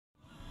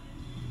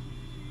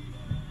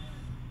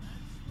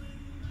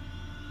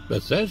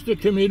Bethesda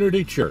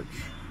Community Church,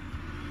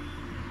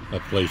 a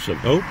place of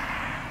hope,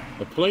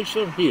 a place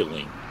of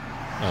healing,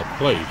 a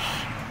place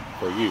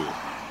for you.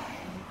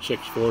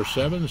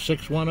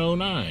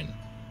 647-6109.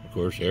 Of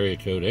course, area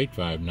code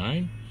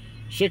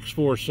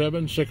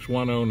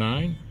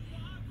 859-647-6109.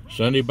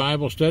 Sunday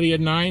Bible study at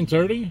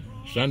 9:30.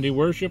 Sunday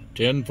worship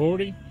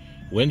 10:40.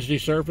 Wednesday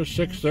service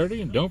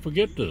 6:30. And don't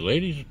forget the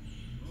ladies'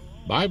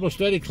 Bible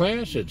study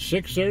class at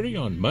 6:30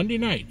 on Monday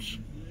nights.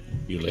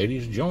 You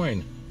ladies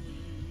join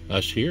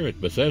us here at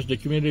Bethesda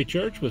Community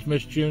Church with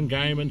Miss June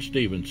Guyman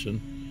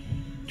Stevenson,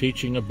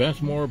 teaching a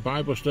Beth Moore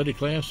Bible study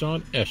class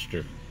on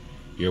Esther.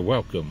 You're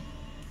welcome.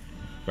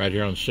 Right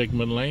here on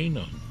Sigmund Lane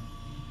on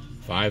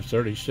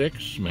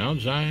 536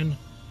 Mount Zion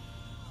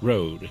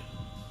Road,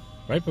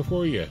 right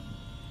before you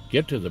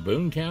get to the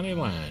Boone County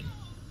line.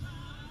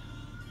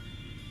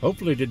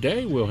 Hopefully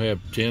today we'll have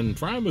Tim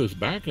Freimuth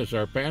back as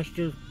our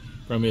pastor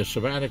from his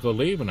sabbatical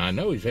leave, and I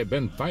know he's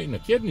been fighting a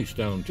kidney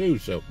stone too,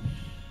 so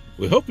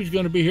we hope he's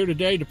going to be here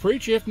today to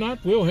preach. If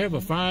not, we'll have a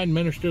fine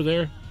minister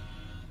there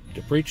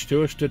to preach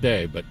to us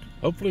today, but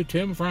hopefully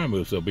Tim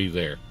Freimuth will be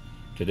there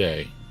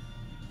today.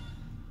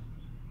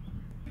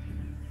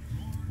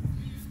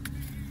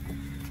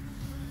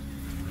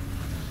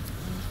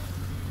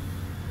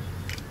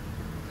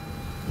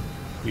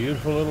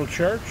 Beautiful little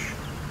church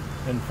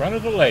in front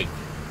of the lake,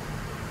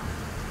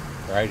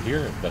 right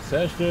here at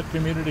Bethesda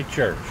Community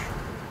Church.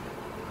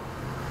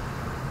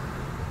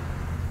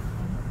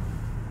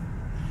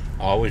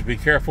 Always be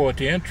careful at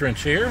the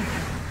entrance here,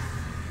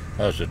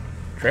 because the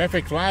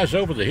traffic flies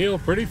over the hill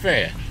pretty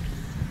fast.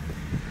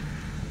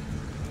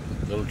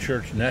 Little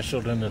church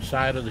nestled in the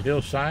side of the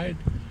hillside,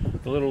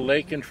 the little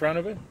lake in front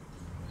of it.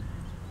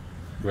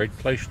 Great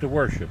place to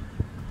worship.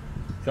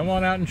 Come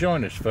on out and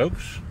join us,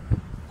 folks.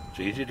 It's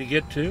easy to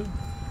get to,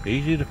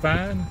 easy to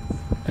find,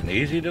 and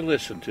easy to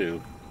listen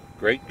to.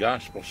 Great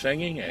gospel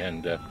singing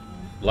and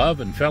love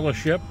and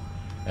fellowship,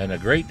 and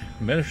great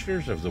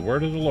ministers of the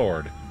Word of the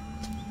Lord.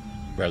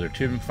 Brother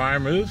Tim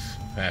Freimuth,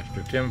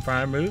 Pastor Tim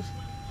Freimuth,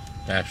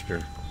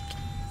 Pastor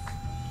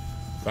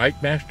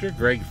Fightmaster,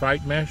 Greg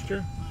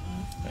Fightmaster,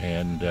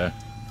 and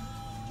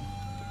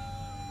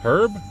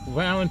Herb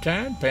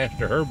Valentine,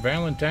 Pastor Herb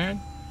Valentine.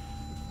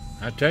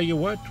 I tell you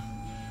what,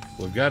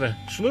 we've got a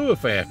slew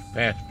of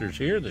pastors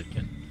here that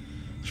can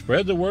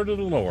spread the word of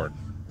the Lord.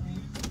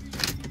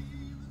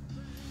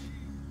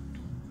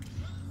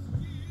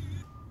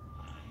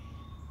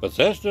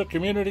 Bethesda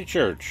Community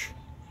Church,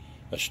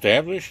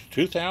 established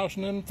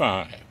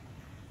 2005,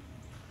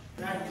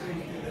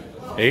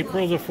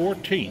 April the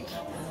 14th.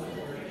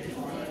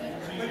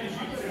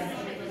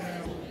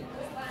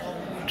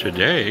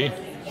 Today,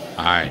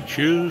 I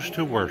choose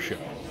to worship.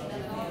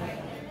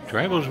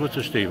 Travels with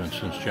the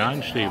Stevensons,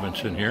 John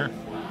Stevenson here,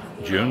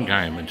 June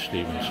Guyman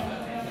Stevenson.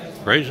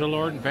 Praise the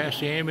Lord and pass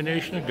the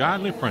ammunition of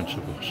godly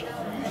principles.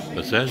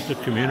 Bethesda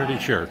Community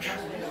Church.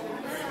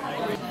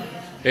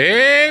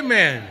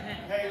 Amen.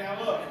 Hey, now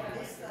look.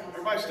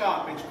 Everybody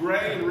stop. It's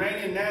gray and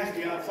rainy and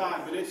nasty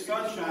outside, but it's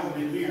sunshine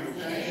in here,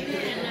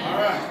 okay?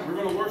 All right. We're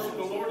going to worship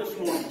the Lord this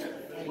morning.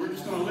 We're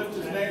just going to lift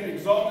His name,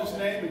 exalt His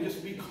name, and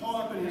just be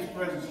caught up in His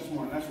presence this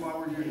morning. That's why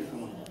we're here this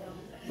morning.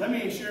 Let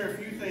me share a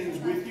few things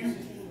with you.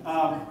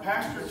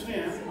 Pastor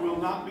Tim will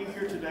not be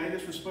here today.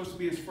 This was supposed to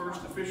be his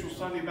first official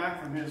Sunday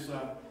back from his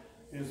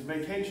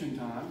vacation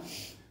time.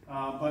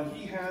 But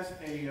he has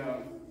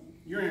a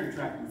urinary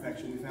tract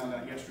infection, we found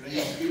out yesterday.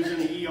 He was in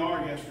the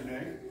ER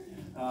yesterday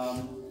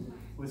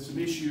with some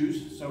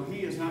issues, so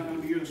he is not going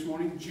to be here this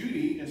morning.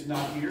 Judy is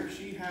not here.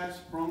 She has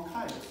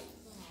bronchitis.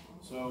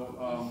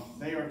 So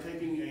they are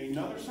taking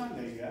another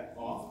Sunday yet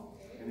off,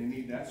 and they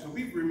need that. So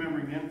be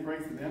remembering them, pray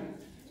for them.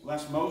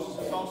 Les Moses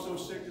is also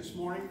sick this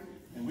morning.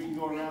 And we can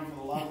go around for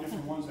a lot of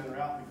different ones that are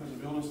out because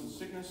of illness and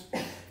sickness.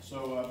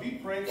 So be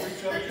praying for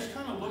each other. Just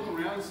kind of look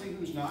around and see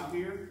who's not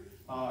here.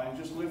 And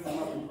just lift them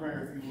up in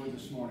prayer if you would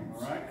this morning,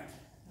 all right?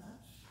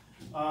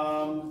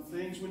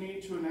 Things we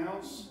need to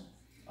announce.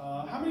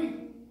 How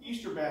many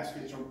Easter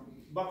baskets or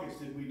buckets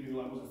did we do?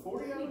 Was it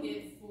 40 of them? We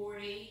did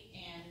 40,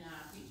 and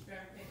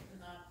Beachgrove picked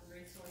them up. The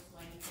resource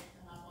lady picked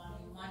them up on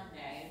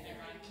Monday. Is that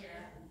right,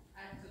 Kara? I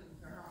couldn't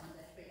turn on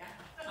that big.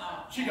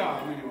 She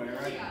got them anyway,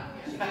 right?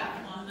 She got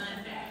them on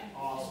Monday.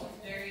 Awesome.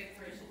 Very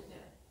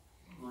appreciative.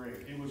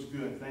 Great. It was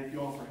good. Thank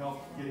you all for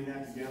help getting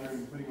that together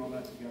and putting all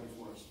that together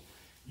for us.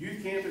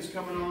 Youth camp is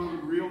coming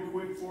on real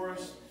quick for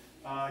us.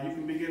 You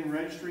can begin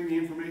registering. The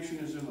information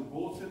is in the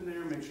bulletin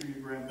there. Make sure you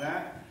grab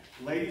that.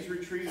 Ladies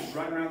retreat is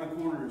right around the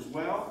corner as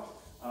well.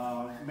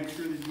 Make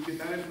sure that you get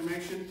that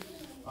information.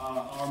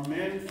 Our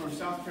men from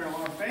South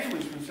Carolina,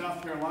 families from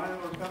South Carolina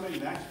are coming.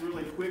 That's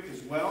really quick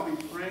as well. Be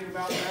praying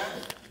about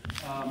that.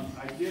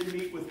 I did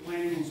meet with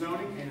planning and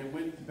zoning, and it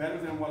went better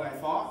than what I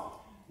thought.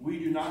 We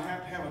do not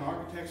have to have an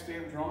architect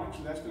stamp drawing,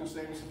 so that's going to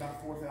save us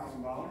about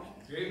 $4,000.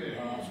 So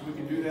we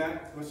can do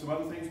that with some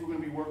other things we're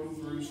going to be working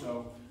through.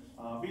 So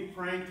be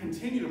praying,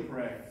 continue to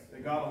pray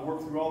that God will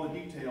work through all the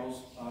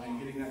details in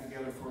getting that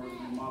together for the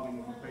remodeling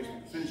of our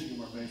basement,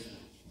 finishing of our basement.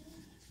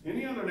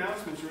 Any other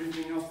announcements or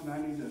anything else that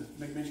I need to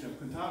make mention of?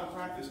 Cantata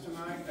practice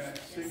tonight at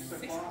 6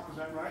 o'clock, is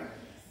that right?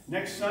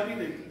 Next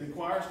Sunday, the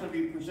choir is going to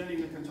be presenting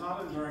the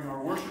cantata during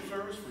our worship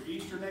service for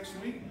Easter next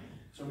week.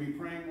 So we'll be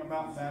praying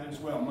about that as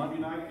well. Monday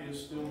night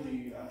is still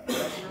the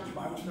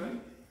Bible study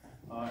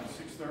at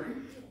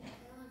 6:30.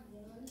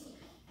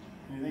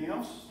 Anything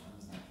else?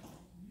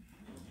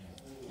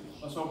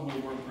 Let's open with a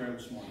word of prayer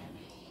this morning.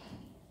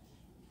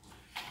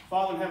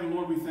 Father in heaven,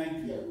 Lord, we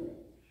thank you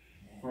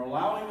for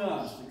allowing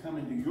us to come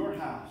into your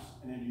house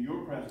and into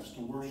your presence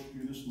to worship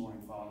you this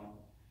morning, Father.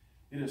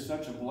 It is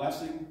such a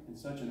blessing and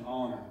such an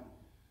honor.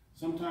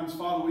 Sometimes,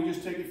 Father, we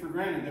just take it for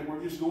granted that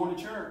we're just going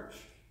to church.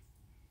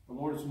 But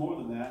Lord, it's more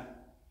than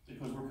that,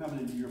 because we're coming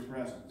into your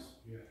presence.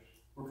 Yes.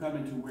 We're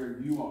coming to where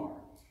you are,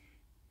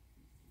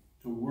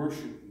 to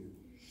worship you,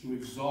 to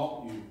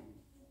exalt you,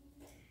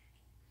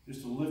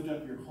 just to lift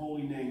up your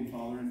holy name,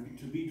 Father, and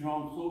to be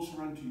drawn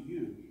closer unto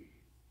you.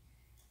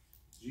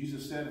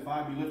 Jesus said, if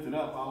I be lifted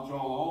up, I'll draw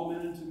all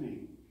men unto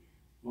me.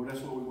 Lord,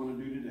 that's what we want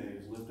to do today,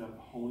 is lift up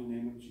the holy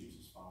name of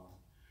Jesus, Father.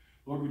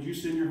 Lord, would you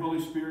send your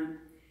Holy Spirit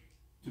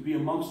to be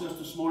amongst us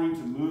this morning,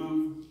 to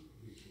move,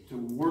 to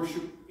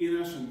worship in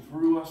us and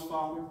through us,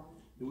 Father,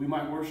 that we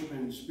might worship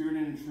in spirit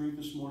and in truth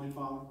this morning,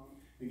 Father.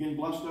 Again,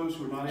 bless those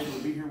who are not able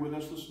to be here with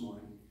us this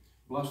morning.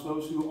 Bless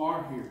those who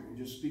are here, and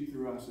just speak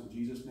through us. In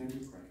Jesus' name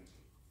we pray.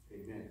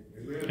 Amen.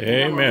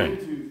 Amen. Amen.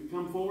 To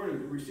come forward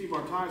and receive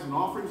our tithes and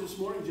offerings this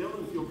morning,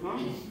 gentlemen, if you'll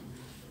come,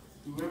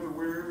 whoever,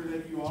 wherever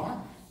that you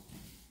are.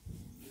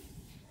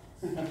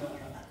 I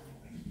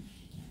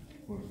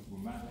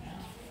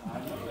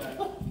know that.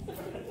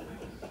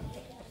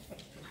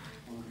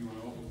 You want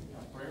to open a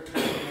prayer?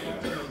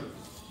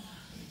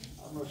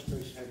 Our most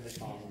gracious Heavenly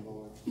Father,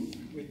 Lord,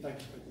 we thank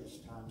you for this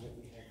time that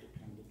we have to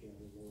come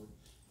together, Lord.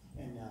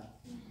 And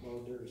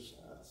Lord, there's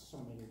so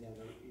many that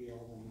are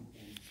ill and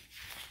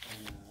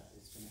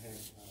it's going to have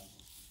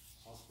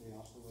hospital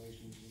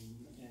operations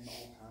and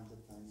all kinds of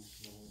things,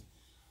 Lord.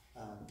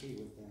 Be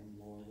with them,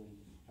 Lord, and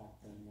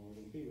help them, Lord.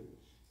 And be with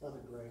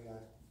Brother Greg.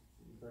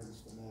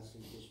 Brings the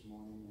message this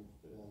morning that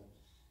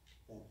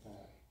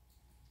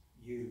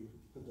you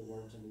put the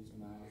words in his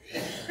mouth.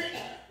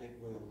 It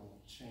will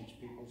change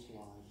people's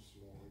lives,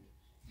 Lord.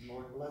 And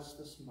Lord, bless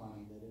this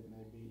money that it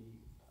may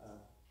be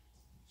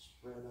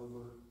spread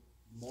over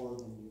more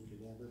than we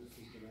could ever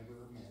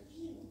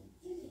imagine.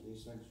 Lord.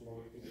 These things,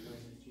 Lord, we pray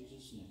in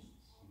Jesus' name.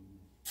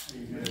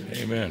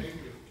 Amen.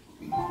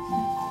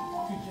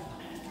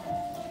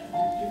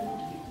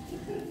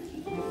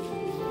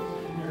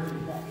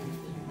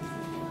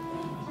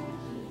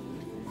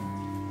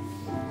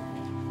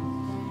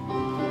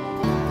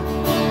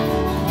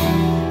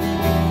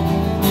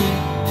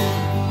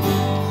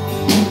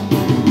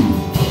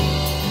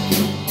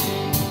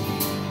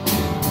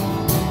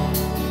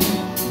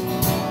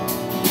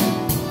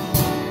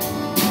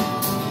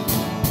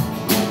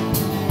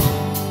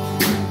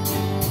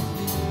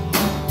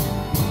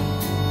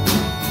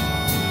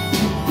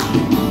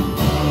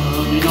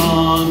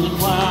 On the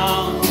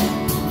clouds,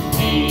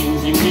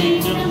 kings and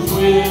kingdoms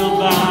will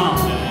bow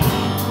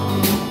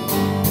down,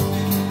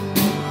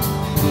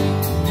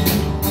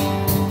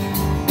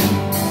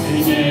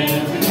 and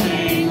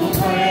everything will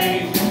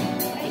praise,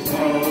 as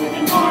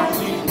broken hearts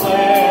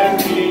declare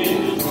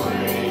His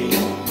praise.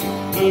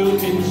 Who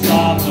can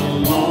stop the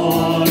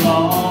Lord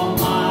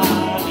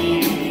Almighty?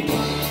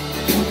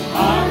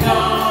 Our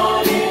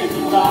God is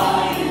the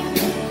Lion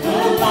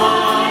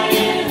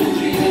of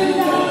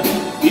Judah.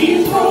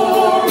 He's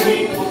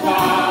roaring for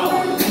power.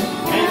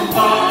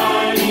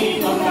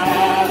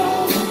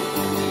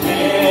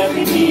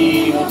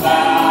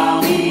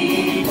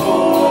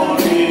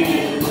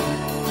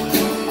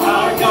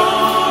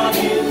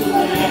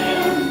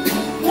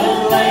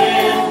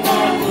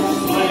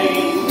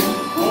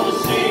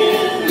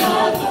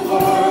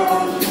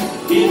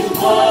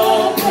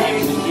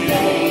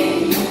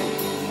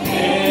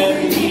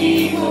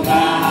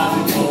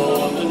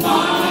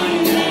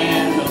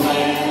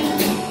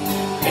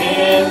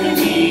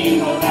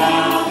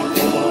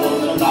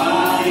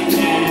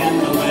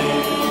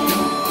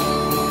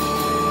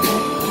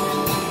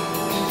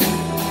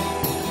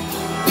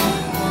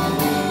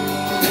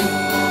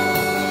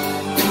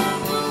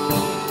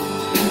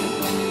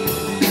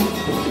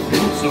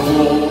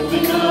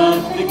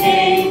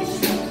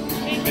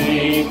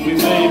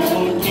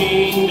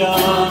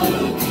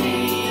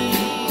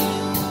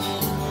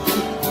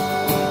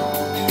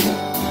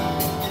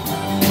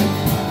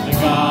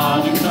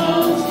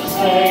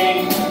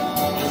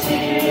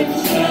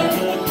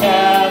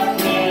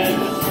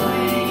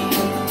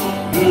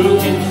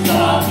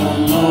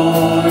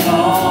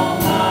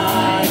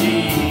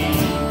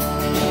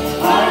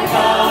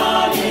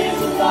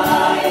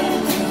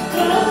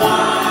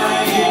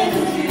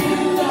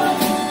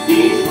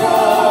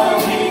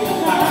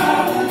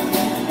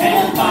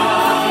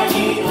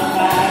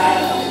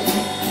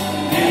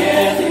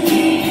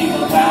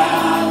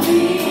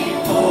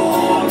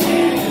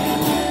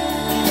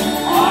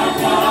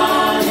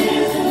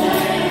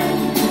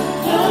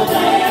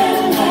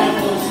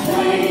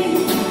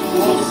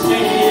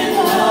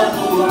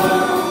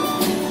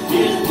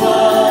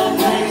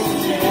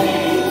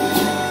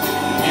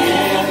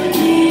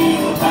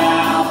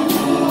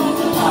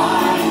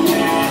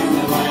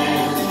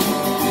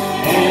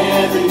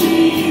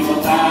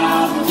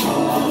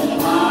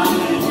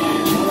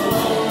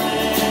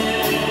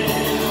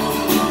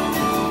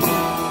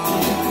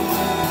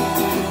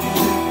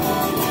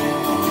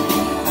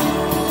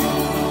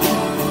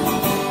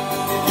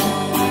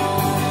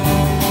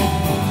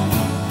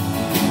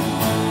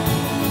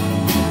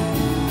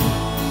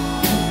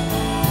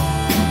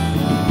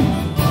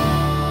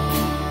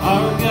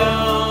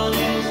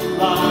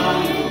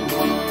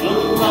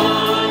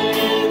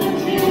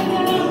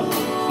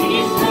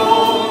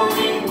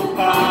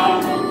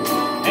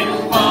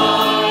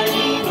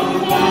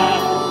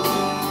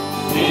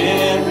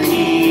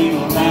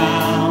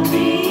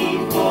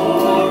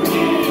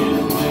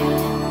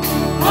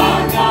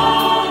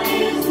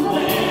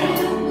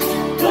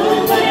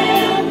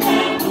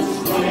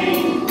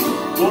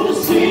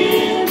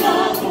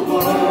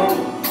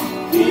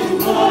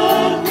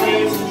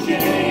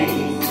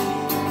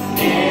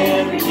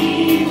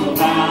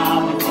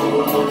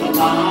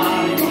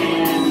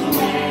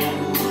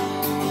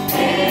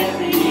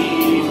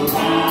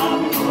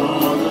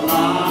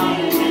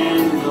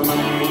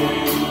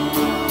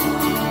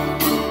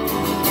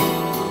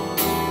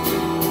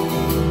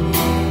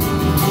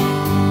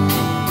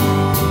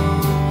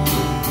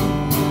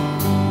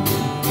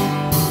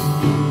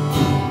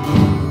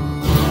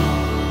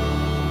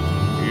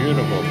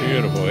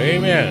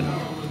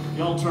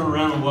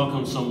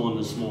 someone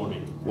this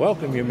morning.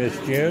 Welcome you, Miss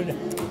Jude.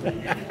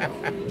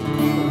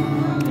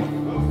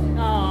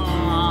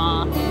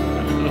 Aww.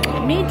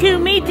 Me too,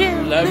 me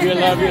too. Love you,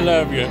 love you,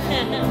 love you.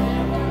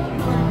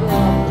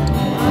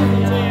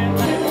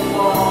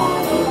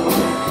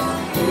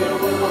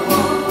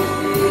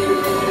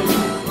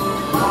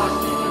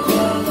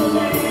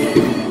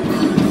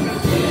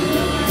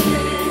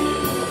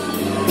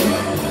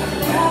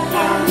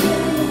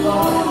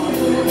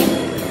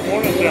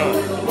 Morning,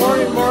 John.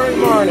 Morning, morning,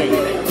 morning.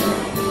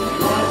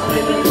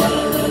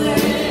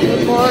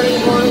 Good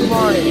morning, morning,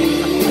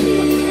 morning.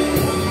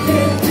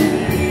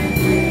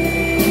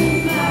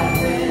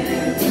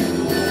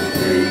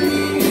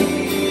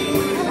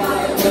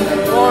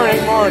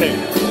 Morning, morning.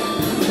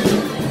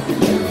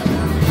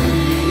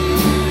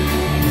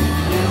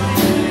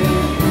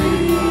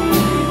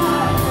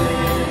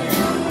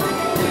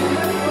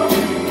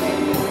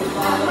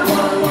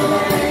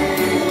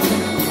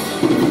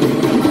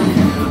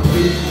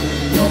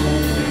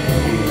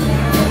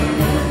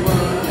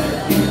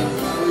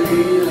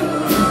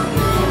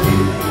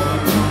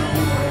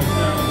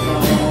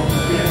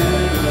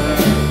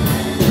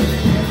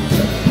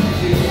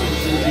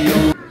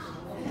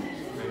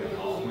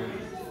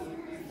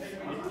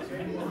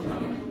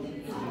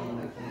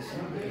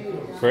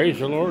 Praise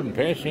the Lord and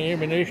passing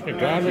ammunition of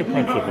godly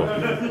principle.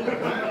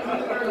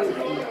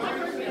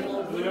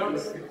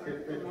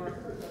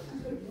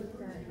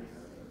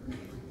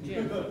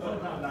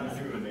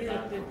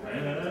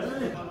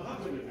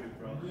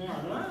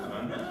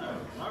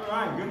 All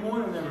right, good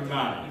morning,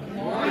 everybody. Good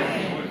morning.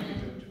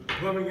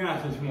 What we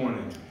got this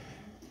morning?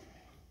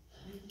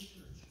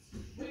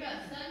 We got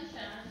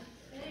sunshine.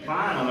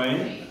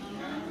 Finally.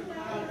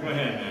 Go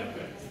ahead, man.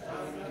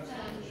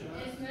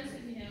 As most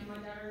of you know, my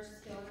daughter's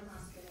still in the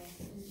hospital,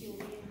 and she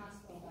will be in the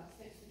hospital about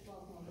 6 to 12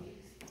 more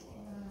weeks.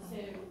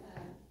 So,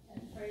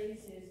 and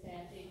praise is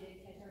that they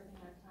did catch everything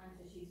on time,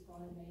 so she's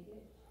going to make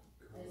it.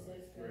 As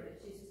it's good, but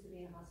she's just going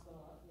to be in the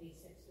hospital at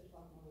least 6 to 12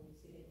 more weeks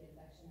to get the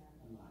infection out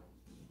of her body.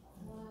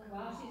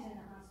 While she's in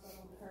the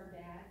hospital, her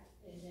dad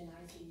is in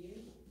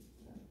ICU,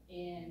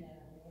 and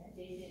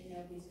they didn't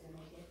know if he's going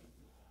to make it.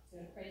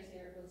 So praise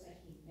there, it looks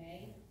like he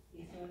may.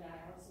 He's doing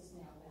dialysis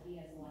now, but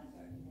he has a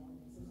life-threatening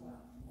illness as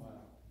well.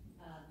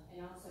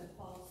 And also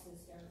Paul's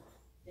sister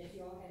that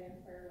you all had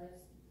on prayer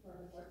list for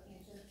her throat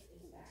cancer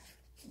is back.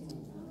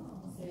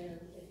 So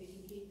if you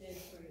can keep those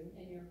through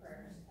in your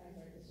prayers, I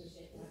very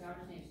appreciate it. My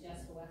daughter's name is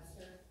Jessica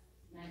Webster,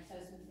 my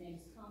ex-husband's name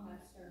is Tom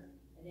Webster,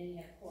 and then you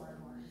have Cora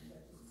Martin,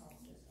 which is Paul's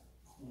sister.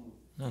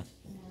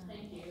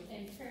 Thank you.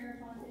 And prayer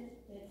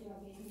wanted that you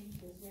all gave me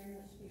was very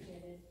much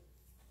appreciated.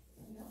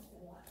 It helped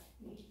a lot.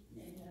 And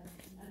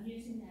I'm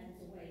using that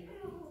as a way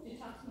to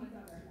talk to my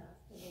daughter about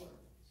the Lord.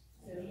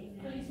 So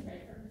please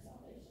pray for her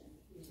salvation.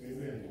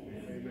 Amen.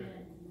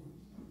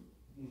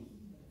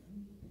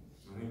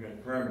 I think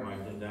that prayer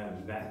might get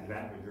that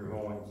back with your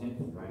whole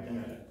intention right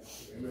there.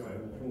 Amen.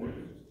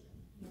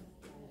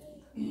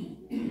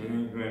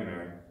 Go ahead,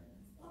 Mary.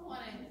 I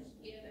want to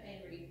give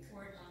a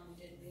report on the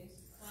Good News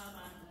Club.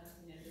 I don't know if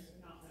you know this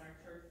or not, but our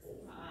church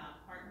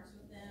partners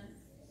with them,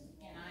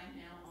 and I'm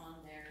now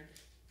on their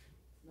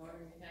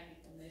Northern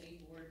Kentucky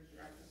Committee, Board of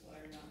Directors,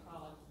 whatever you want to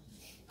call it.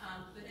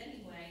 But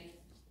anyway,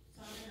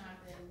 Sonia and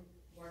I've been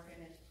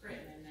working at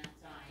Critton in Mount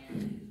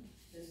Zion.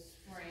 This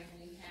spring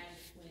we had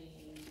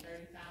between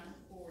 35 and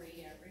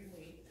 40 every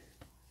week.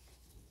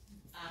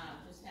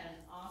 Just had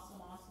an awesome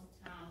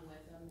time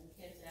with them. The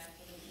kids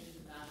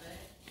absolutely love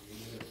it.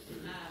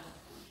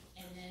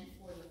 And then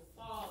for the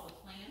fall, the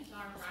plans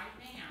are right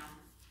now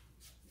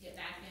to get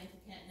back into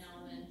Kenton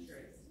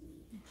Elementary.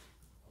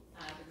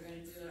 We're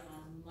going to do it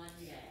on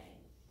Monday.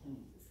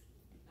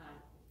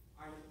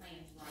 Are the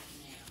plans right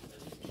now? So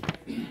we can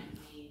recommend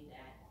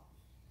that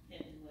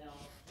Kenton will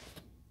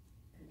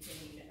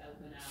continue to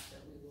open up,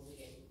 that we will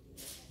be able to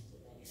do it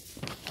today.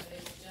 But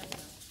it's just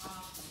an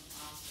awesome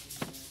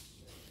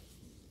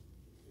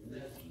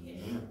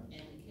ministry.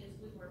 And the kids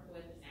we work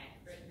with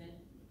at Freimuth,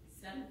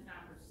 75%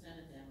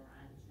 of them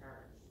are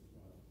unchurched.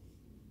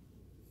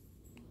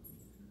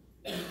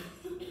 So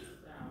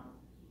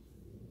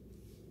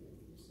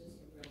it's just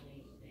a real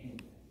neat thing.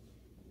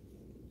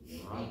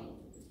 Able to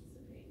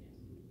participate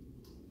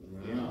in.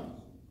 Yeah.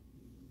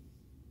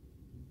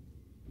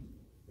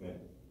 Good.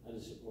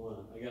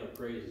 I got to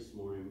praise this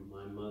morning.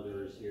 My mother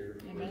is here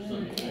for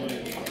Sunday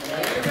morning.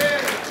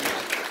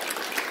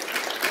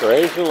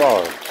 Praise the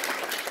Lord.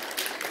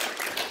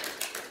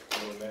 A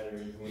little better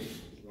each week.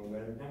 A little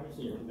better time of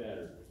year.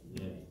 Better.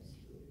 Yeah.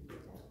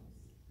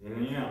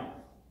 Anything else?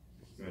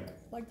 Good.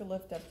 I'd like to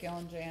lift up Gil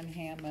and Jan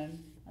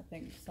Hammond. I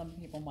think some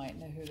people might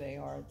know who they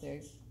are.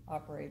 They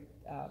operate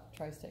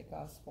Tri-State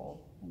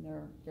Gospel, and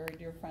they're very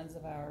dear friends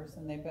of ours,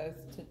 and they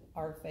both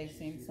are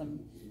facing some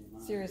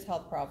serious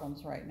health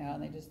problems right now,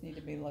 and they just need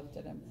to be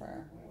lifted in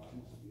prayer.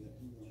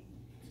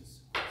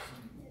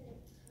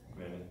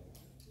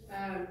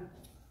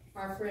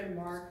 Our friend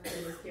Mark,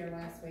 who was here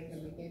last week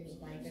and we gave the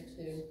blanket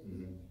to,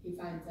 he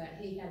finds out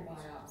he had a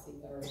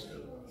biopsy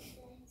Thursday.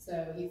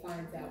 So he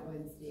finds out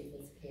Wednesday if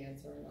it's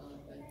cancer or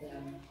not. But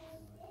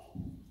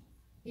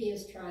he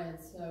is trying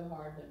so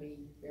hard to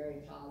be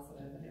very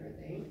positive and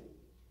everything,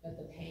 but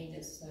the pain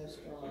is so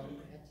strong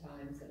at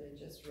times that it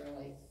just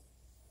really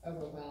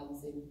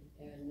overwhelms him.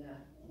 And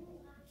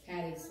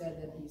Patty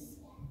said that he's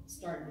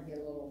starting to get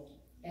a little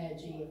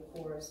edgy, of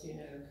course, you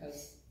know,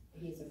 because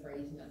he's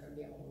afraid he's not going to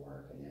be able to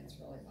work, and that's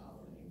really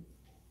bothering him.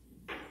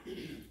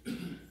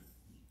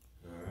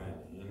 All right.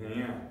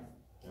 Anything else?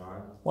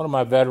 John? One of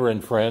my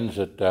veteran friends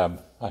that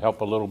I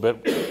help a little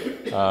bit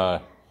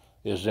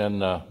is in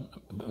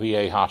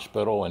VA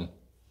hospital, and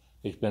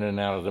he's been in and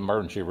out of the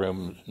emergency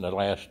room in the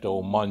last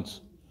month.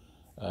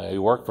 He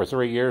worked for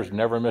 3 years,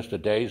 never missed a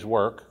day's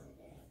work,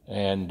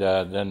 and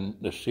then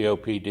the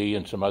COPD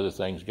and some other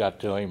things got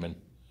to him, and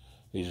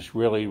he's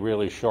really,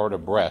 really short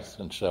of breath,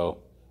 and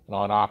so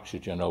on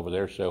oxygen over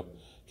there. So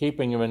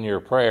keeping him in your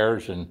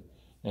prayers and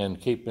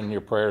keeping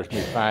your prayers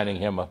and finding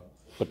him a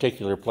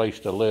particular place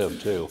to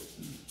live too,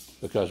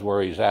 because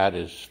where he's at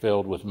is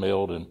filled with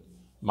mold.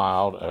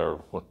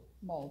 All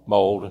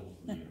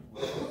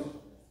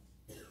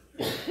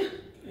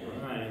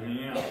right,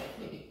 anything else?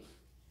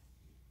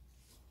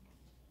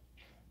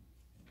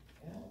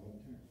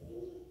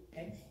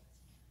 Okay.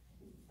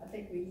 I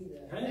think we need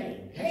to.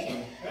 Hey.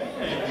 Hey.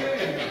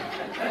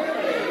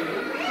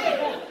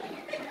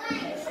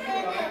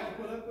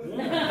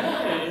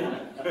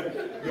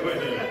 Go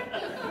ahead.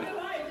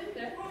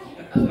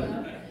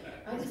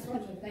 I just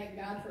want to thank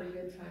God for a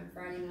good time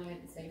Friday night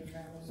and safe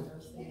travels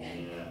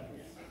Thursday.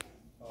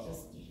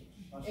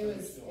 It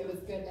was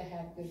good to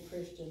have good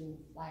Christian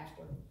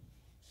laughter.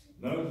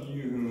 Those of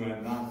you who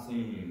have not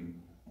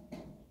seen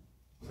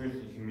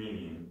Christian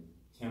comedian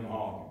Tim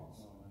Hawkins,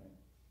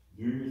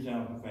 do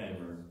yourself a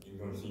favor and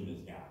go see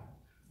this guy.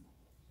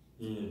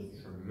 He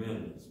is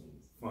tremendous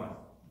fun.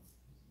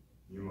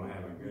 You will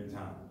have a good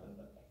time.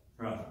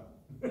 Trust me.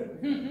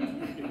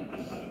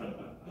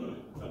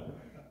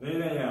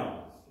 Anything else?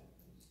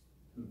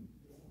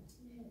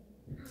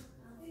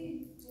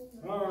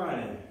 All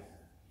right.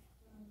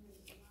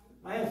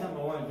 I have something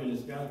I wanted to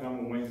discuss. I'm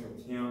going to wait for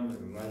Tim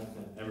and let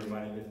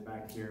everybody gets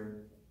back here.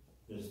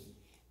 Just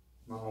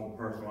my own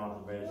personal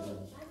observation.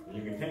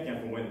 You can take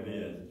that for what it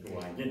is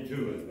until I get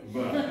to it.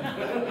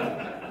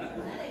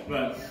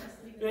 But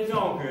it's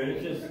all good.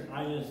 It's just,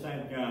 I just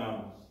think,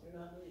 huh?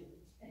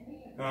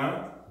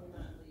 No.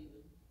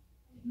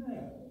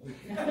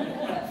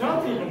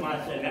 Some people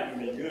might say that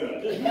would be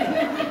good.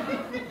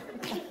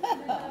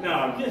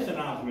 No, just an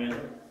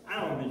observation. I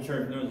don't think the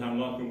church knows how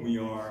lucky we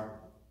are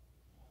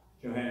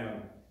to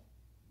have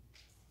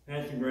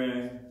Pastor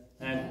Greg,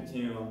 Pastor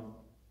Tim,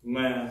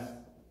 Les,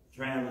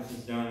 Travis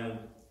has done it.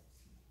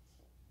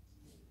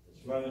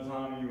 Brother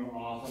Tommy, you were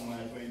awesome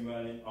last week,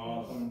 buddy.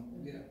 Awesome.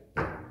 Yeah.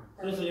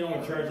 This is the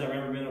only church I've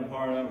ever been a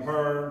part of.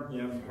 Her.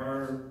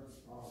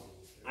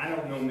 I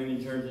don't know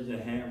many churches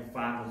that have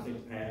 5 or 6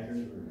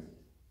 pastors.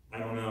 I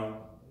don't know.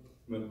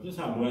 But just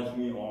how blessed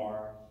we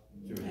are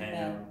to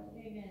have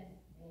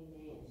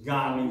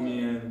godly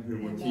men who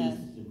will teach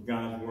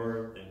God's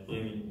word.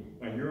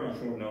 And you're on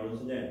short notice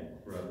today,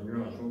 brother.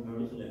 You're on short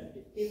notice today.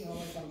 He's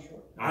always on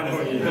short. I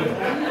know you do.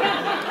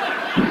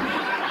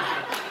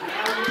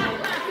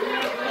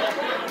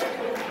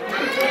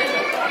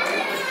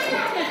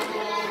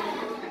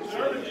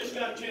 Service just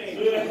got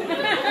changed.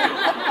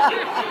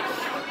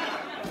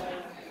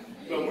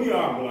 But we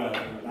are blessed.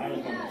 I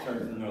just want the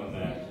church to know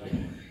that.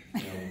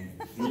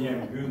 We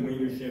have good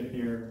leadership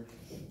here.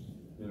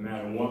 No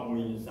matter what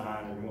we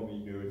decide and what we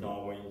do, we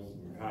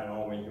try to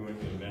always do it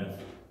to the best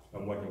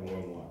of what the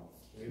Lord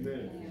wants.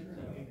 Amen.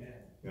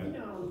 You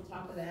know, on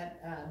top of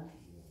that,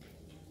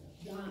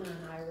 Donna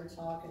and I were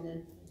talking,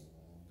 and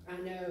I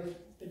know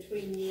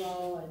between you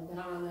all and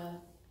Donna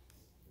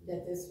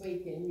that this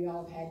weekend you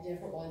all had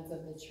different ones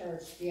of the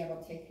church to be able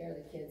to take care of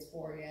the kids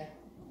for you.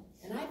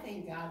 And I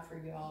thank God for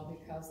you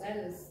all, because that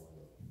is,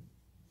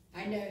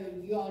 I know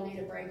you all need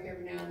a break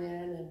every now and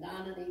then, and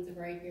Donna needs a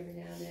break every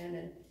now and then,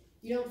 and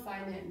you don't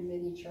find that in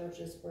many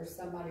churches where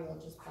somebody will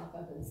just pop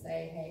up and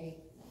say,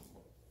 hey,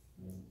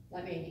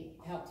 let me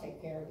help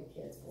take care of the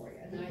kids for you.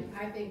 And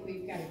I think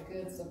we've got a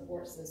good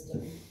support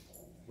system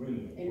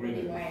in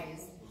many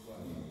ways.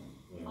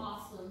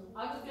 Awesome.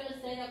 I was going to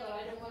say that, but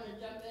I didn't want to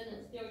jump in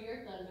and steal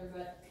your thunder,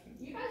 but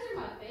you guys are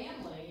my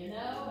family, you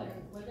know, and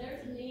when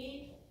there's a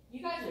need,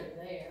 you guys are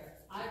there.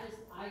 I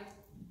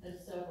am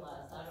so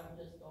blessed. I don't know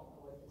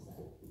what to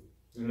say.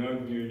 And those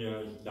of you who know,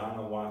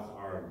 Donna watched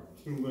our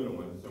 2 little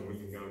ones, so we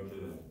can go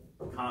to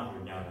the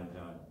concert down at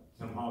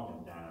Tim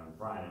Hawkins down on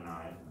Friday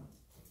night.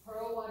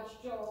 Pearl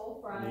watched Joel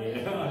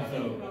Friday. Yeah,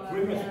 so we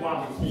must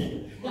swap the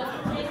kids.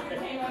 Dr. Taylor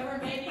came over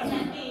and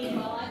babysat me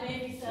while I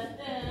babysat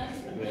them.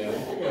 Yeah,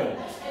 it's good.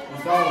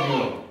 It's all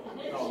good.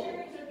 And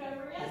Sherry took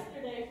over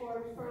yesterday for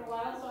me for a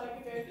while so I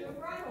could go to a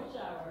bridal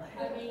shower.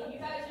 I mean, you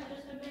guys are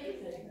just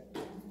amazing.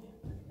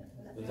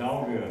 It's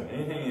all good.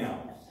 Anything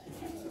else?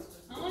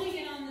 I want to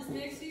get on this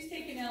mix. Who's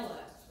taking Ella?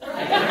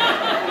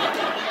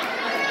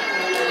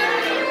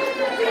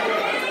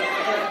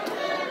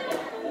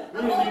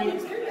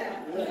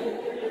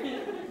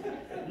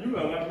 You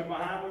left it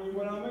behind when you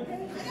went on me?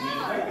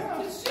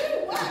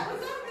 Shoot, what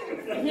was up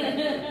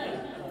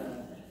there?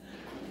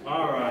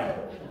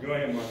 Go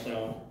ahead,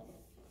 Marcella.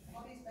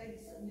 All these babies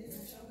sitting in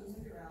and choking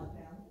liquor out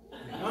now.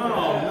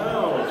 Oh, no.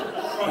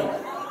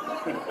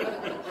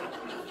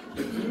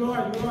 You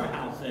are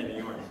house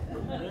sitting, aren't you?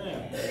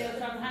 Yeah.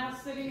 Yes, I'm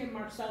house sitting and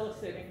Marcella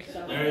sitting.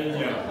 So There you go.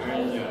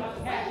 There you go.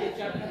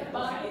 Package up there.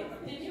 Bobby,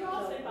 did you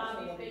all say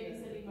Bobby's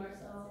babysitting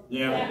Marcel?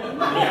 Yeah. Yeah.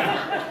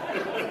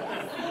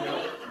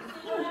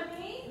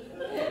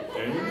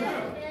 There you go.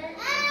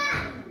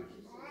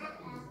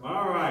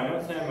 All right,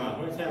 let's have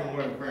a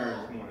word of prayer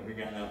this morning. We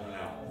got nothing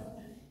else.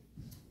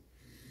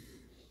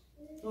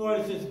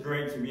 Lord, it's just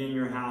great to be in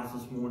your house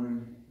this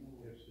morning.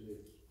 Yes, it is.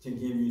 To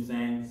give you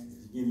thanks,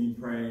 to give you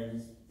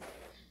praise.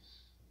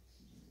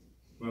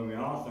 But we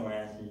also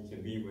ask you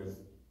to be with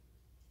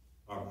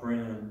our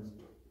friends,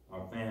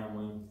 our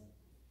family,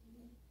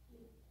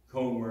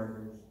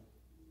 co-workers.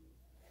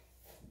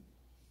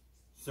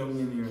 So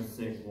many are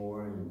sick,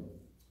 Lord, and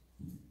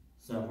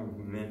suffering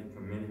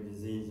from many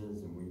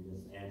diseases, and we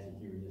just ask that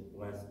you would just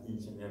bless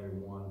each and every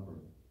one, from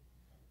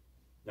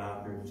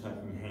doctors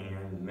touching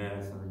hands,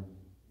 medicine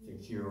to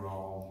cure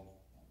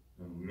all.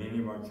 And many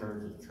of our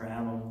churches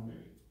travel.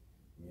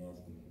 We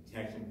ask for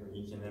protection for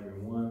each and every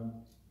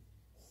one.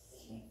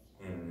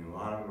 And a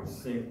lot of them are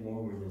sick,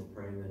 Lord. We just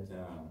pray that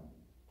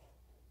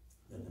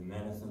that the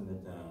medicine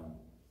that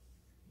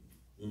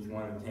each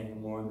one have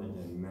taken, Lord,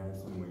 that the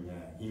medicine would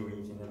heal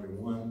each and every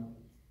one.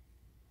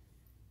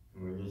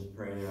 And we just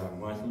pray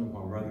blessing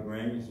upon Brother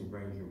Greg as he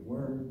brings your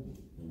word,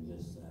 and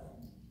just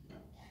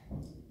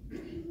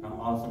how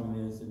awesome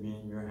it is to be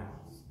in your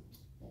house.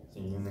 It's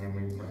in your name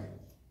we pray.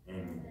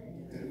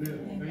 Amen.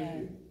 Amen.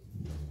 Amen.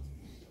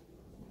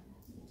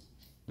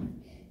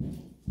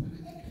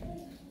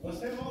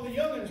 Let's have all the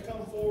youngins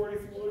come forward,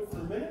 if you would, for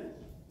a minute.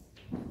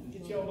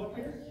 Get y'all up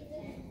here.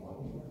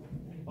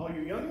 All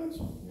you youngins?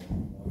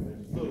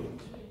 Good.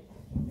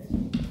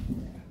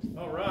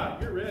 All right,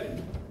 you're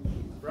ready,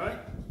 right?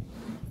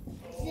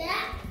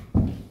 Yeah. I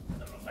don't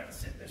know if I can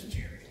sit in this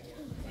chair.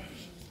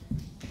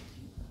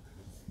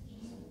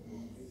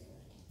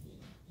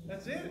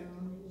 That's it?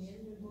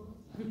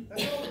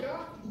 That's all we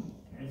got?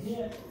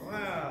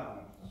 Wow.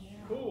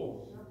 Cool.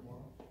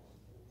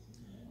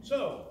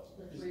 So,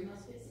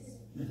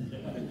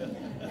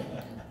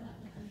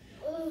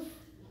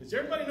 does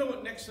everybody know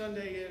what next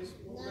Sunday is?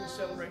 What we're going to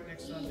celebrate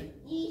next Sunday?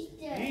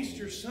 Easter.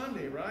 Easter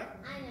Sunday, right?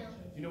 I know.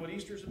 You know what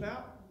Easter's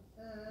about?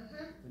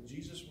 Uh-huh. When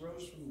Jesus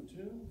rose from the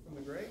tomb, from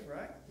the grave,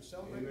 right? We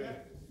celebrate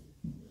that.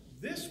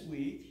 This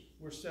week,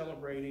 we're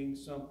celebrating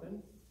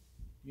something.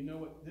 You know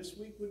what this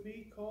week would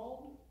be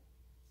called?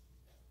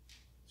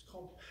 It's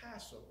called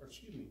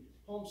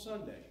Palm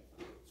Sunday.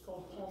 It's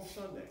called Palm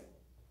Sunday.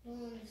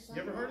 You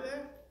ever heard of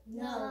that?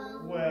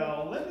 No.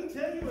 Well, let me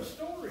tell you a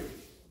story.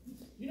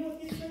 You know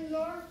what these things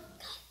are?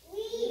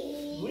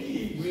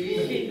 Leaves.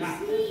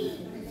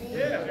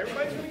 Yeah,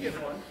 everybody's going to get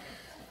one.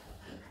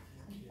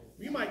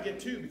 You might get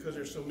two because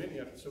there's so many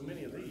of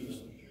these.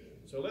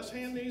 So let's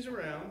hand these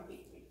around.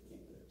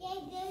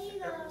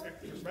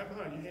 Right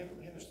behind you. Hand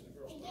this to the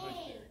girls behind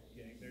you.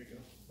 Yeah, there you go.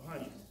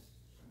 Behind you.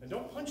 And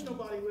don't punch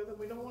nobody with them.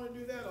 We don't want to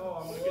do that. Oh,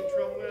 I'm going to get in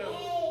trouble now.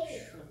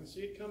 I can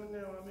see it coming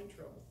now. I'm in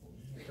trouble.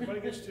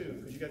 Everybody gets two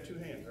because you got two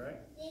hands, right?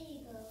 There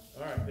you go.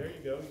 All right, there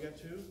you go. You got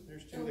two.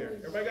 There's two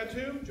there. Everybody got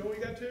two? Joel,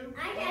 you got two?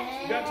 I got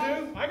two. You got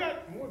two? I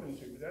got more than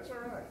two, but that's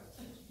all right.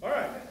 All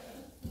right.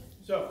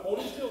 So hold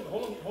them still.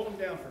 Hold them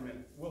down for a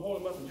minute. We'll hold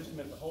them up in just a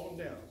minute, but hold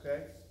them down,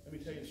 okay? Let me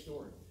tell you a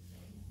story.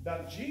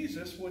 About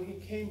Jesus, when he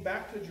came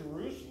back to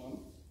Jerusalem,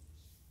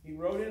 he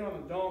rode in on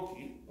a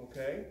donkey,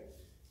 okay?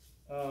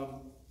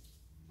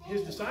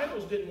 His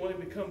disciples didn't want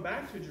him to come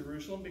back to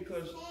Jerusalem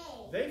because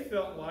they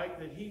felt like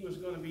that he was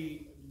going to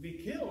be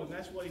killed, and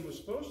that's what he was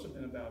supposed to have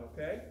been about,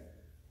 okay?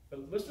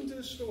 But listen to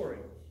this story,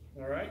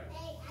 all right?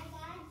 Hey, I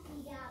got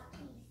the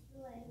donkey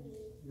for you.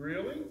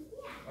 Really?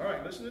 Yeah. All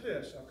right, listen to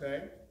this,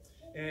 okay?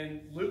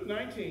 And Luke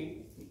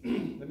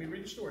 19, let me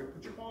read the story.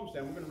 Put your palms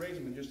down. We're going to raise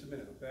them in just a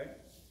minute, okay?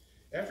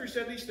 After he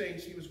said these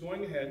things, he was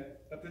going ahead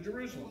up to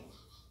Jerusalem.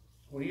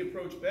 When he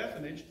approached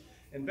Bethany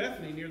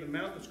near the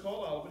mount that's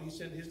called Olivet, he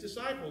sent his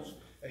disciples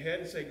ahead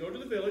and said, go to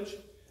the village.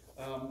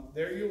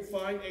 There you'll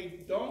find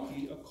a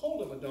donkey, a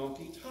colt of a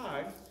donkey,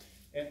 tied.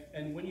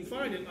 And when you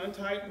find it,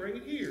 untie it and bring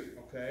it here,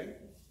 okay?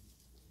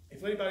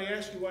 If anybody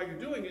asks you why you're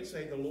doing it,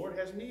 say, the Lord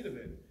has need of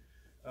it.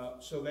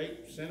 So they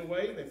sent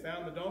away, they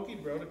found the donkey,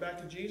 rode it back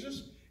to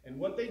Jesus. And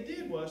what they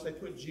did was they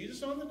put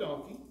Jesus on the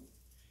donkey,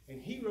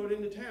 and he rode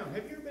into town.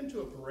 Have you ever been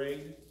to a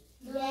parade?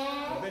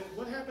 Yeah.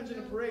 What happens in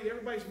a parade?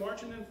 Everybody's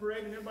marching in a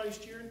parade and everybody's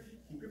cheering.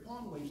 Keep your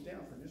palm leaves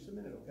down for just a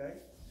minute, okay?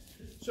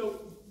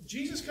 So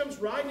Jesus comes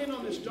riding in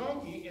on this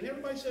donkey, and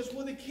everybody says,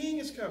 well, the king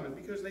is coming,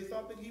 because they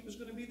thought that he was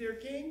going to be their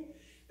king.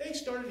 They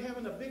started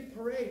having a big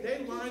parade.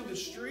 They lined the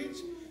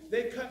streets.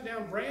 They cut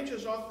down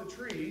branches off the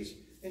trees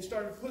and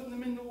started putting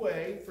them in the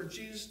way for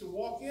Jesus to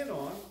walk in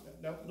on.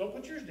 No, don't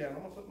put yours down.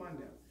 I'm going to put mine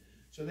down.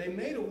 So they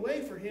made a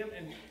way for him,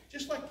 and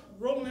just like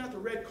rolling out the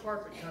red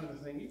carpet kind of a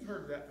thing. You've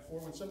heard that before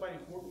when somebody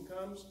important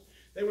comes.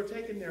 They were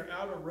taking their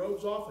outer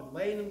robes off and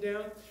laying them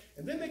down.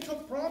 And then they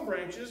took palm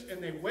branches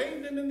and they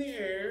waved them in the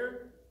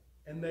air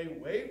and they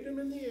waved them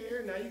in the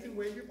air. Now you can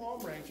wave your palm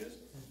branches.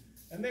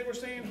 And they were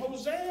saying,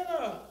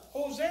 Hosanna,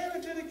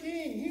 Hosanna to the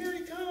King. Here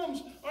he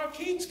comes. Our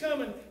King's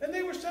coming. And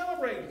they were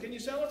celebrating. Can you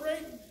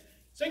celebrate?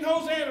 Sing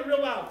Hosanna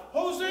real loud.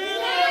 Hosanna!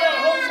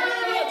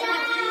 Hosanna to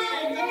the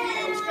King! The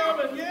King's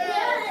coming!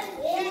 Yeah!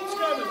 King's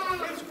coming!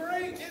 It's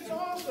great! It's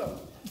awesome!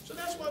 So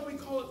that's why we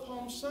call it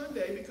Palm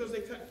Sunday, because they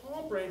cut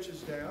palm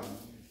branches down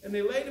and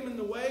they laid them in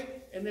the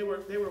way, and they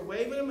were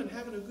waving them and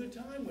having a good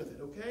time with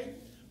it, okay?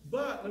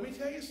 But let me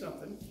tell you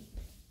something.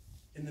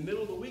 In the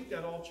middle of the week,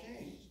 that all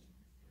changed,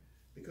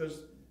 because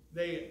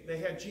they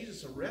had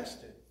Jesus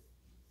arrested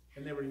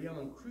and they were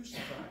yelling,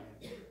 crucify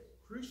him,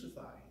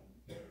 crucify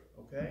him,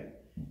 okay?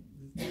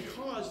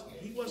 Because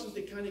he wasn't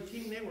the kind of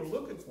king they were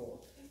looking for.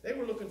 They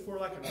were looking for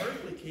like an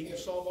earthly king to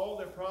solve all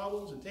their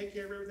problems and take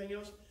care of everything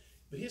else.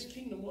 But his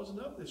kingdom wasn't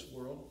of this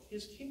world.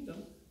 His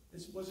kingdom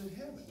was in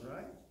heaven,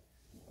 right?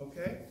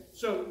 Okay?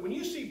 So when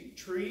you see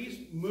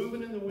trees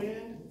moving in the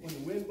wind, when the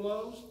wind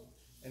blows,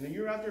 and then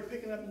you're out there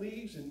picking up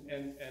leaves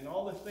and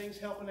all the things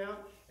helping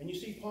out, and you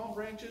see palm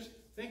branches,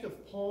 think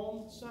of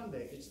Palm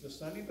Sunday. It's the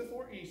Sunday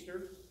before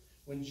Easter,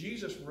 when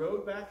Jesus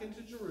rode back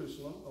into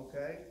Jerusalem,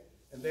 okay?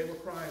 And they were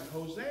crying,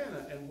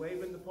 Hosanna, and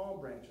waving the palm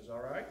branches,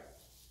 all right?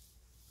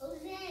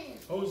 Hosanna.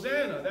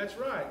 Hosanna, that's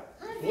right.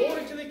 Hosanna.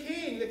 Glory to the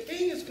King. The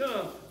King has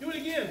come. Do it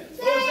again.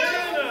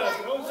 Hosanna.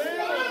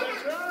 Hosanna,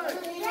 that's right.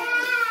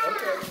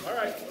 Okay, all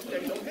right.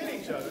 Okay, don't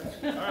hit each other.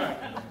 All right.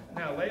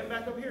 Now, lay them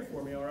back up here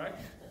for me, all right?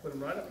 Put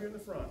them right up here in the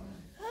front.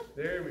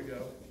 There we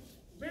go.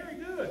 Very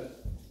good.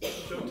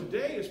 So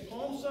today is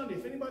Palm Sunday.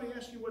 If anybody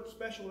asks you what's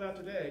special about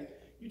today,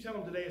 you tell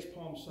them today is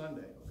Palm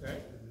Sunday,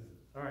 okay?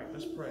 All right,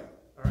 let's pray.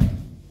 All right?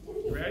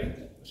 You ready?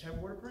 Let's have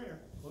a word of prayer.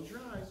 Close your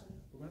eyes.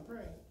 We're going to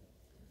pray.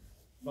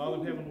 Father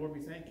in heaven, Lord,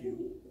 we thank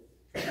you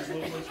for these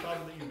little ones,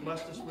 Father, that you've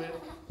blessed us with.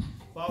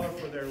 Father,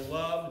 for their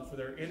love and for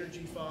their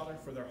energy, Father,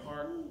 for their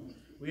heart.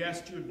 We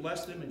ask that you would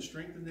bless them and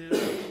strengthen them.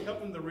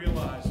 Help them to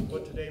realize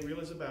what today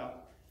really is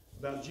about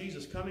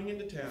Jesus coming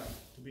into town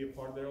to be a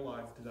part of their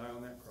life, to die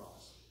on that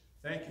cross.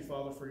 Thank you,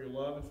 Father, for your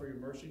love and for your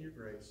mercy and your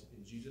grace.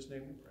 In Jesus'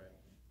 name we pray.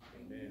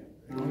 Amen.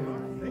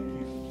 Thank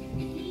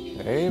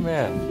you.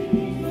 Amen.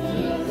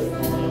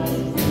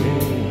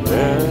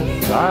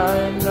 This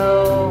I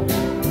know,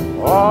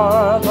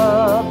 for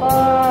the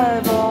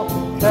Bible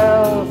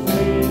tells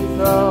me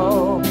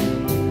so.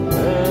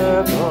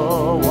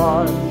 Little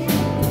ones,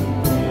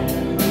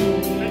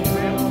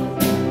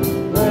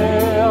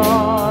 they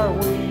are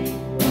weak,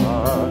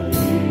 but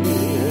He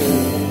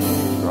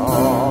is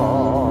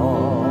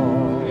strong.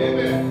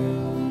 Amen.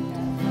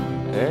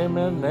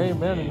 Amen,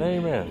 amen, and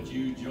amen. Would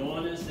you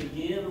join us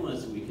again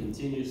as we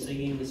continue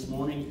singing this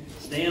morning?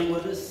 Stand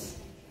with us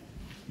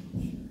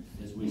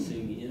as we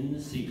sing In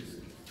the Secret.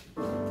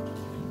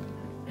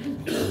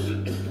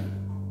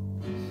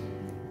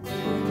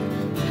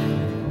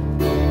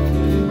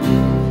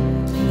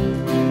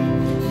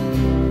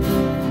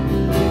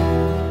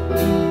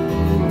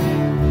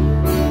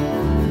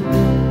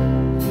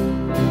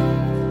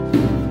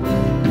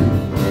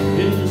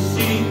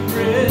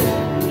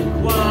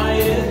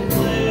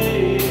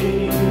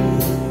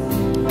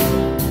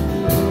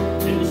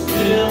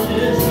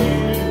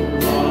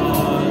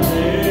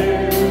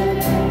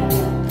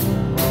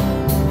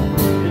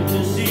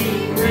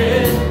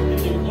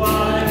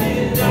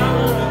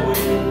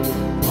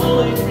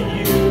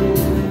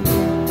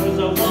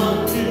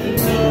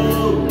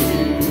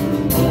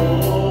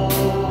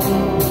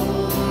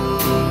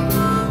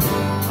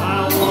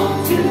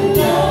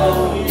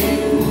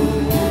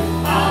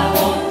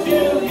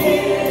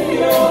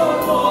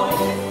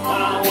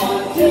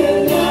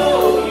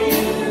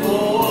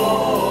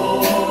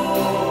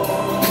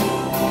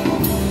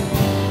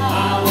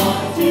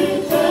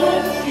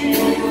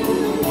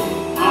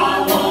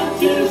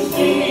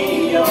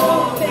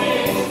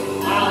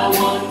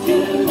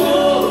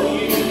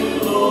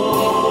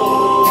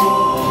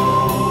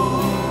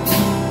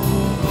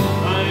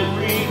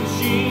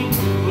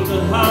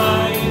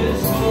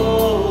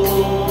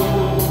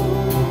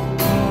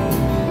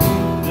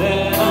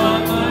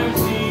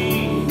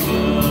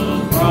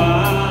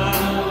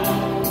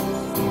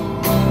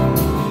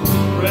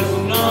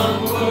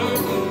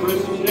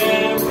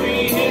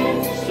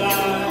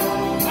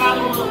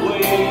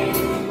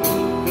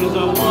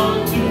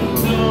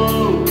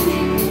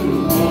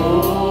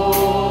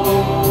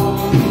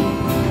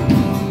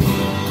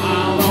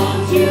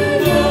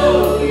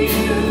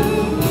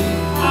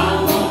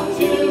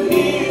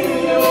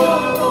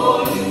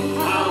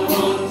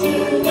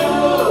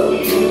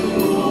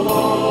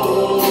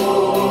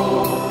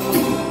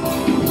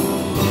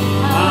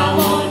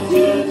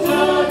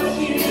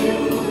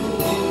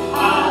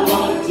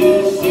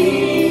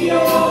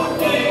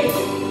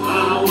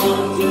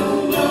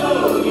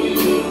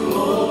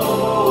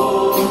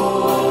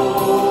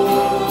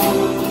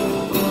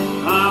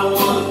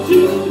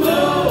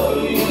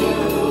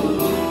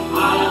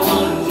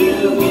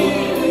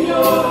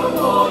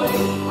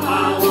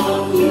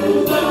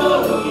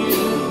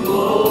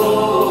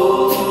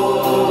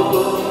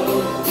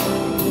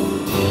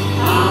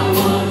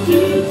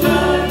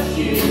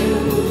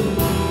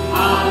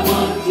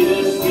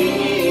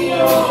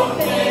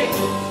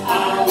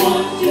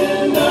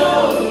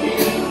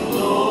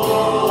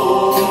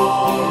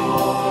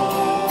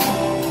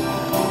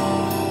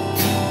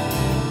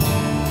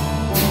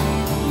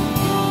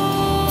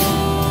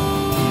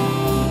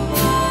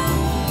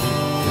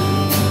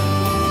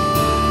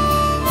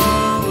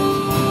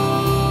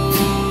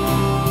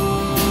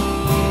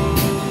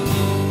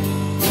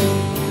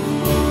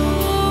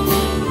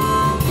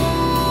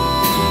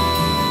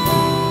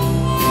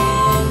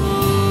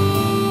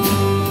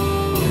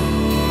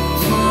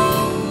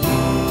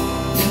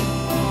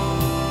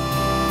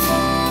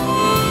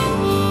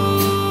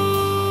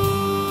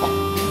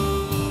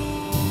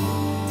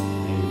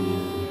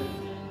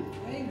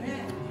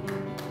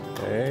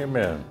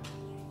 Amen.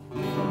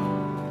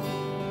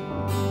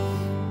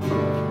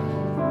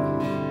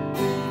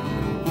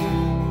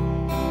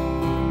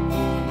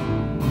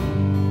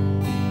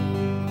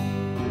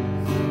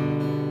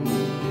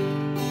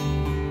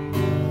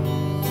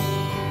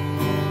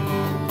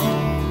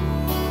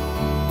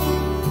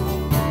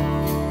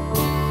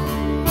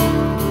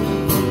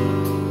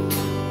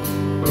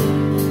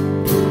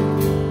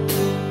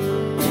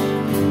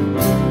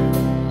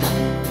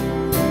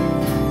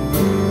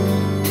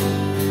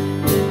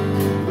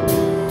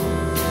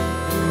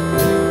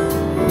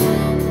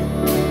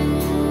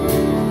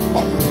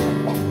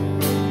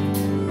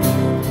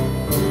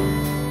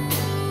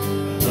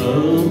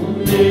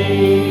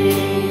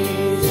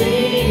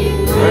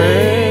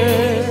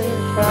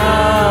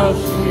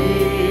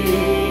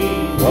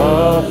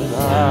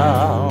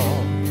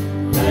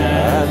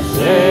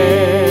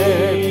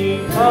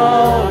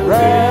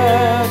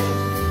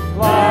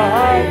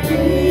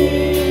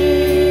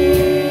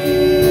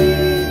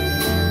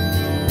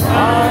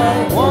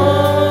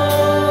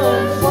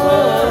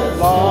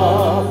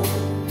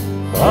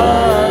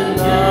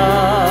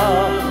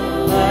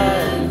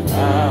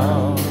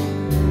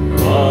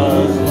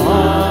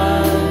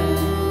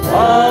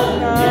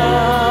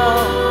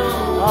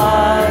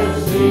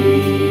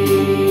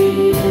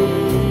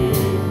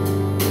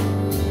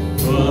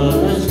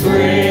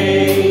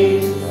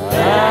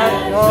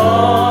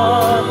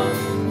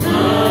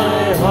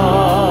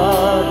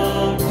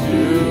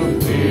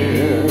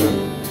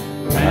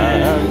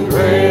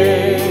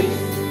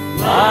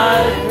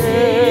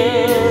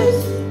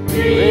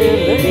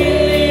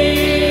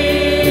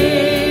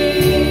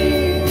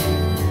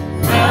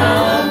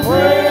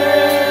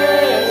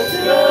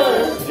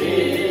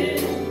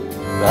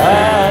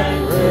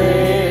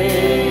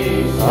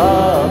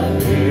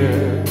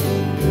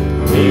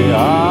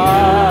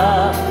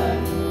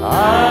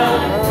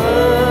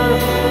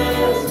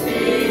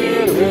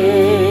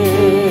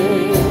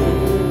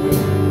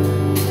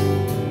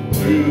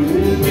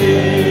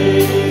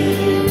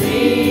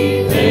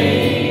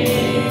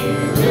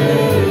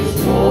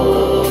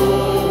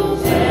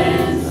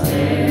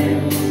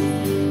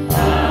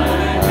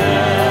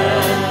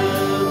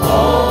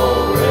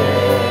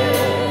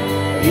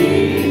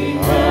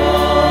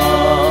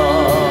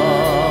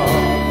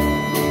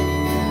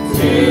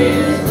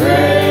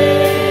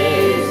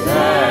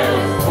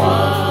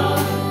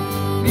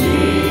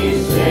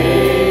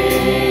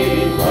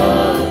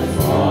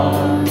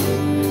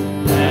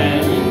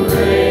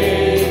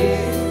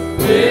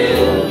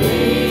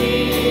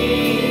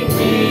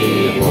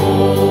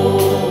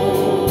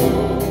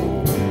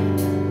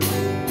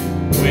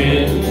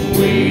 When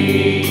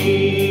we